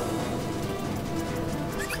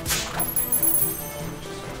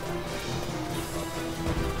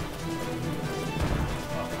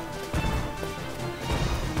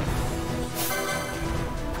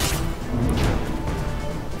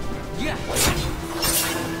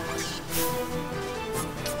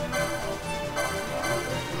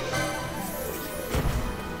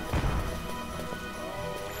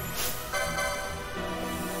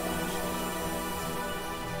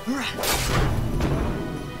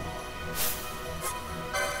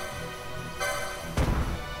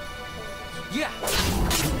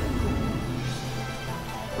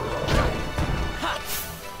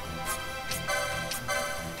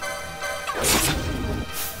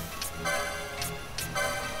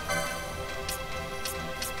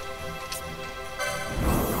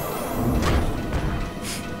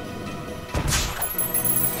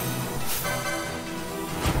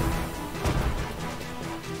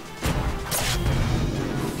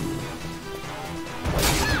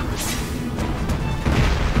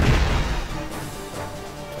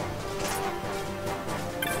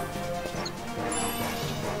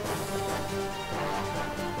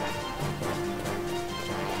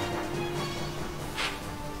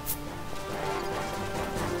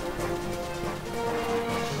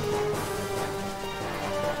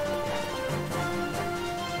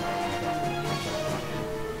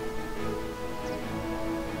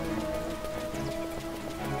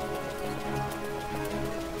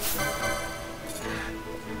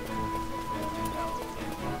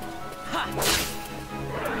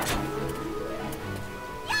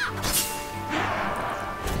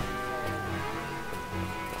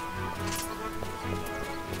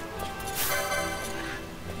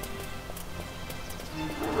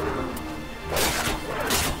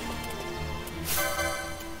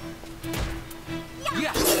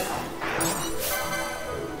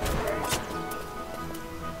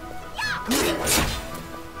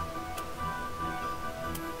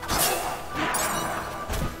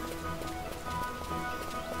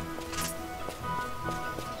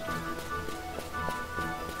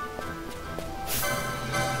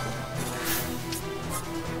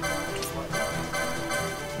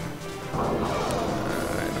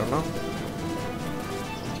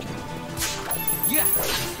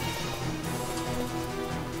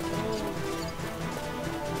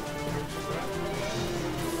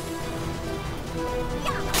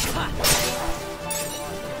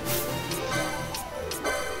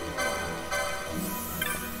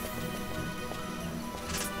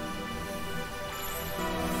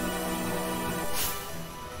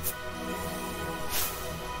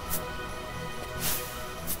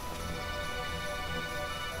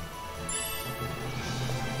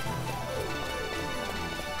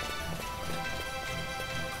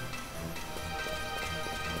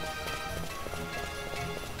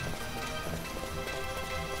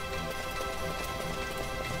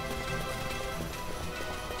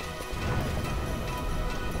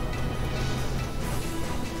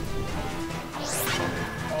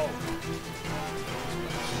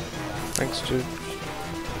 Thanks, dude.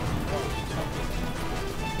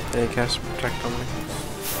 Hey, cast protect on me.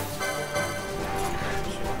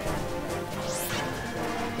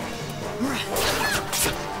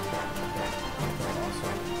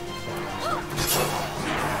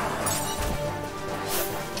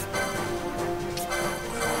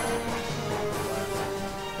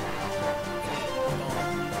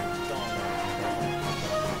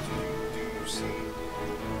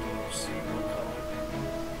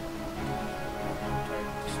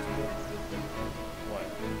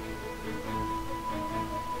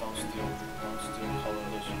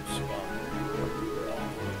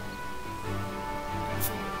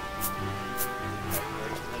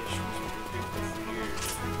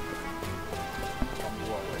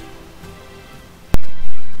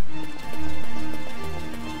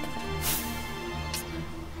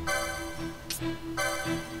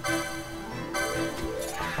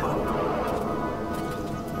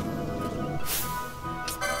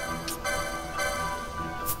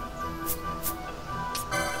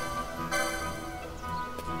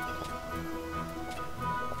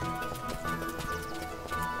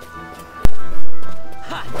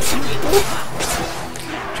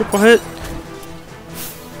 Triple hit.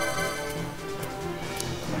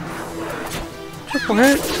 Triple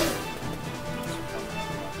hit.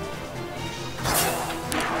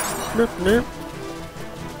 Nope, nope.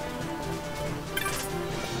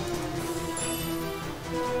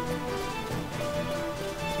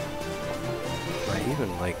 Am I even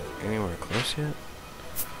like anywhere close yet?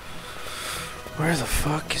 Where the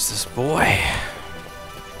fuck is this boy?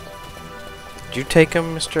 Did you take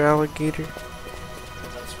him, Mr. Alligator?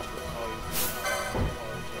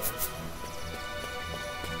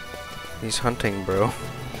 He's hunting, bro.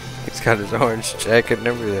 He's got his orange jacket and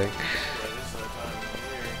everything.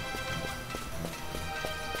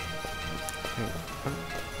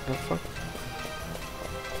 What the fuck?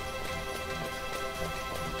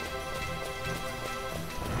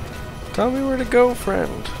 Tell me where to go,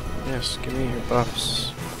 friend. Yes, give me your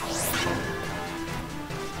buffs.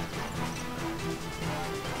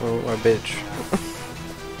 Oh, my bitch.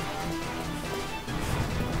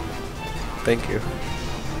 Thank you.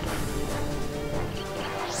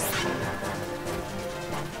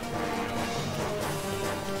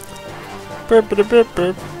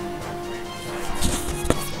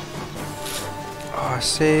 Oh,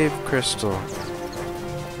 save Crystal.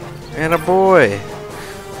 And a boy.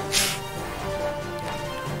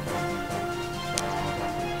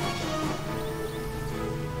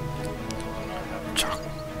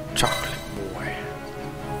 Chocolate boy.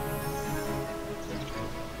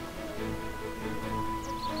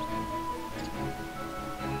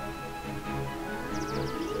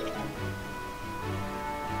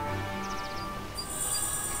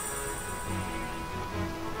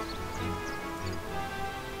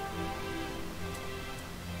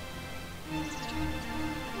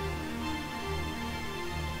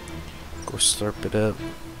 Go slurp it up.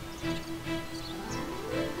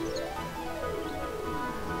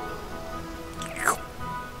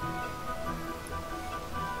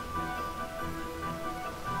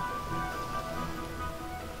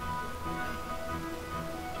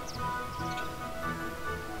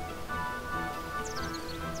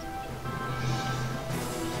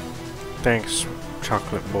 Thanks,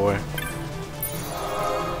 chocolate boy.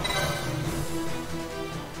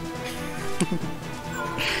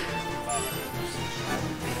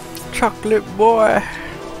 Chocolate boy.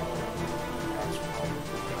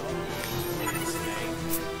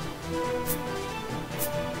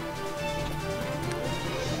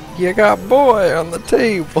 You got boy on the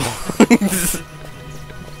table.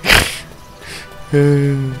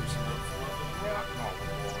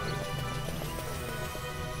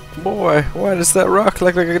 Boy, why does that rock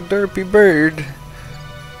look like a derpy bird?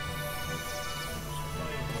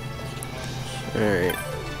 Alright.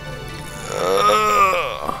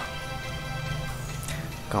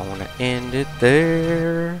 Gonna end it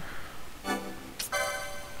there.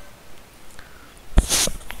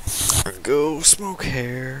 Go smoke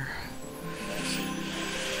hair.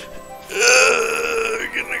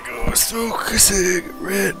 Gonna go smoke a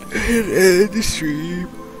cigarette and end the stream.